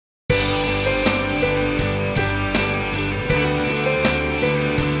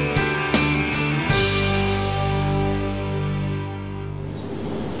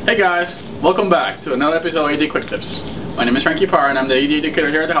Hey guys, welcome back to another episode of ED Quick Tips. My name is Frankie Parr and I'm the ED educator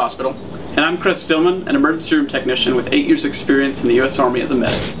here at the hospital. And I'm Chris Stillman, an emergency room technician with 8 years experience in the U.S. Army as a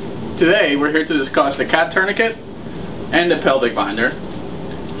medic. Today we're here to discuss the CAT Tourniquet and the Pelvic Binder,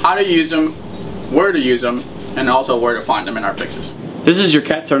 how to use them, where to use them, and also where to find them in our fixes. This is your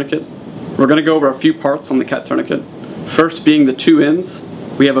CAT Tourniquet. We're going to go over a few parts on the CAT Tourniquet. First being the two ends.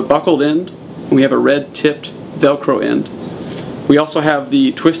 We have a buckled end, and we have a red tipped Velcro end. We also have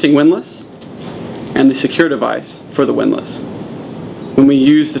the twisting windlass and the secure device for the windlass. When we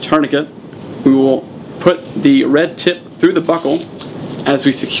use the tourniquet, we will put the red tip through the buckle as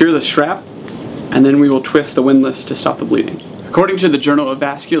we secure the strap, and then we will twist the windlass to stop the bleeding. According to the Journal of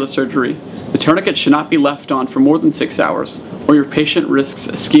Vascular Surgery, the tourniquet should not be left on for more than 6 hours, or your patient risks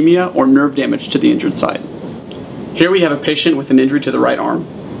ischemia or nerve damage to the injured site. Here we have a patient with an injury to the right arm.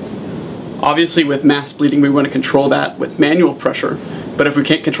 Obviously with mass bleeding we want to control that with manual pressure, but if we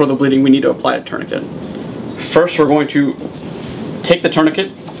can't control the bleeding we need to apply a tourniquet. First we're going to take the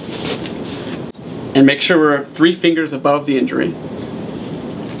tourniquet and make sure we're 3 fingers above the injury.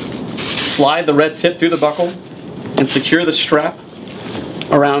 Slide the red tip through the buckle and secure the strap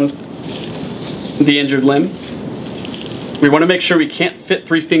around the injured limb. We want to make sure we can't fit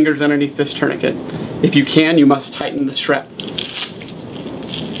 3 fingers underneath this tourniquet. If you can, you must tighten the strap.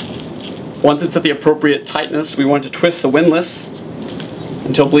 Once it's at the appropriate tightness, we want to twist the windlass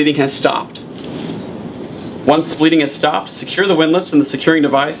until bleeding has stopped. Once bleeding has stopped, secure the windlass and the securing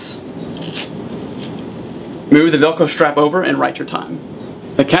device. Move the Velcro strap over and write your time.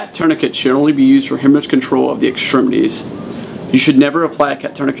 The CAT tourniquet should only be used for hemorrhage control of the extremities. You should never apply a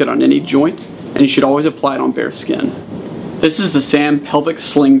CAT tourniquet on any joint, and you should always apply it on bare skin. This is the SAM Pelvic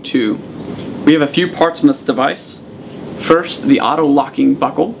Sling 2. We have a few parts on this device. First, the auto-locking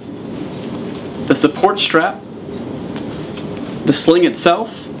buckle, the support strap, the sling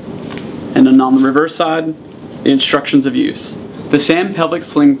itself, and then on the reverse side, the instructions of use. The SAM Pelvic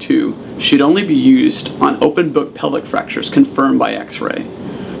Sling 2 should only be used on open book pelvic fractures confirmed by X-ray,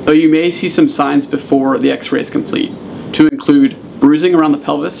 though you may see some signs before the X-ray is complete, to include bruising around the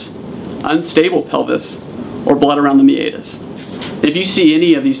pelvis, unstable pelvis, or blood around the meatus. If you see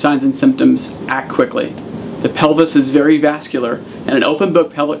any of these signs and symptoms, act quickly. The pelvis is very vascular, and an open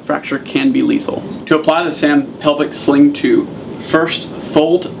book pelvic fracture can be lethal. To apply the SAM Pelvic Sling 2, first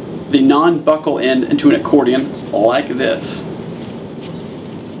fold the non-buckle end into an accordion like this.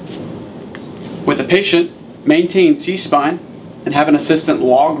 With the patient, maintain C-spine and have an assistant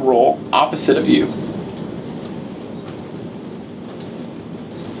log roll opposite of you.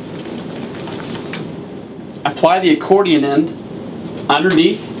 Apply the accordion end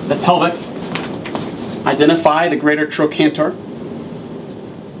underneath the pelvic. Identify the greater trochanter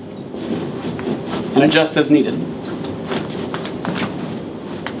and adjust as needed.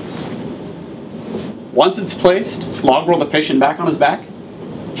 Once it's placed, log roll the patient back on his back.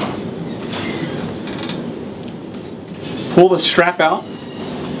 Pull the strap out.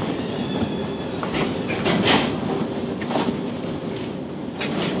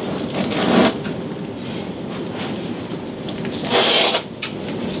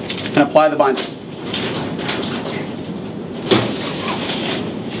 And apply the binder.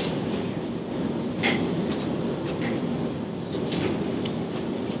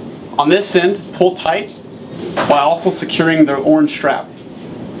 On this end, pull tight while also securing the orange strap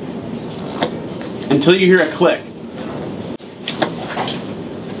until you hear a click,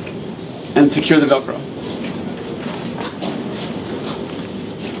 and secure the Velcro.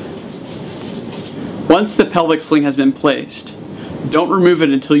 Once the pelvic sling has been placed, don't remove it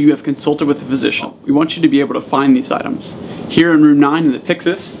until you have consulted with a physician. We want you to be able to find these items. Here in room 9 in the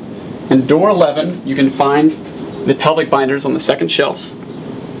Pyxis, and door 11, you can find the pelvic binders on the second shelf.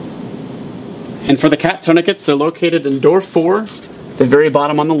 And for the CAT tourniquets, they're located in door 4, the very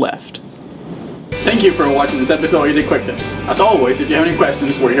bottom on the left. Thank you for watching this episode of ED Quick Tips. As always, if you have any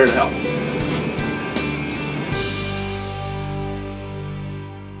questions, we're here to help.